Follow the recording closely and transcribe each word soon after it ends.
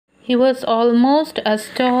He was almost as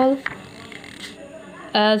tall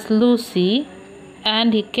as Lucy,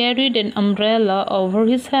 and he carried an umbrella over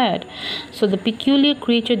his head. So the peculiar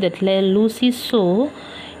creature that Lucy saw,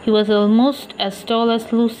 he was almost as tall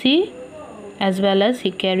as Lucy, as well as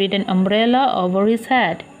he carried an umbrella over his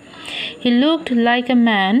head. He looked like a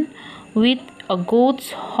man with a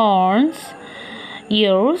goat's horns,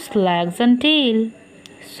 ears, legs, and tail.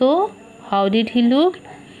 So, how did he look?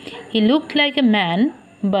 He looked like a man,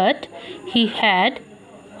 but he had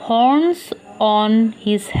horns on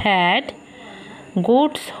his head,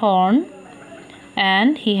 goat's horn,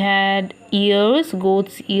 and he had ears,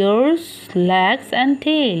 goat's ears, legs, and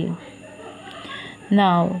tail.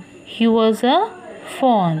 Now, he was a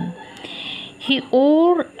fawn. He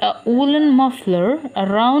wore a woolen muffler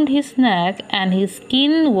around his neck, and his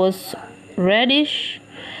skin was reddish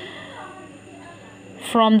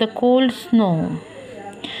from the cold snow.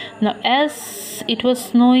 Now, as it was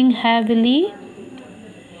snowing heavily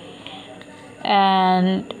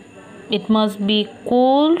and it must be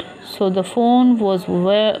cold, so the fawn was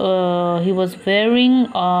he was wearing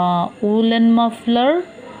a woolen muffler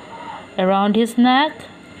around his neck,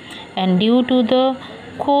 and due to the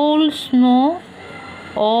cold snow,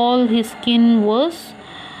 all his skin was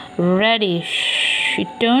reddish. It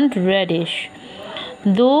turned reddish.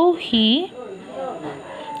 Though he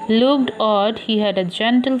looked odd, he had a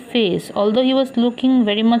gentle face. Although he was looking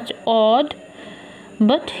very much odd,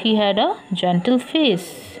 but he had a gentle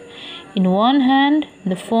face. In one hand,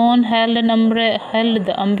 the fawn held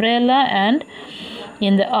the umbrella, and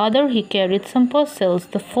in the other he carried some parcels.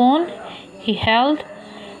 The fawn, he held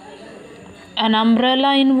an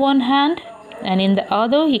umbrella in one hand, and in the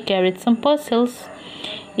other he carried some parcels.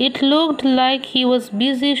 It looked like he was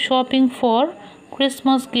busy shopping for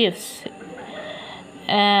Christmas gifts,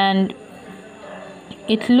 and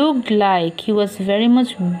it looked like he was very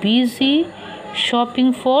much busy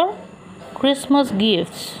shopping for Christmas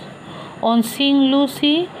gifts. On seeing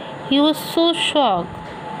Lucy, he was so shocked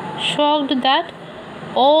that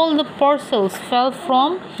all the parcels fell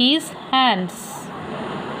from his hands.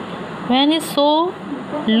 When he saw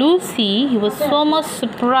Lucy, he was so much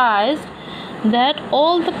surprised that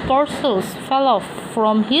all the parcels fell off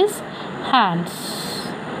from his hands.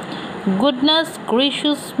 "Goodness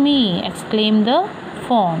gracious me!" exclaimed the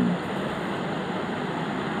fawn.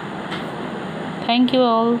 Thank you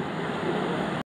all.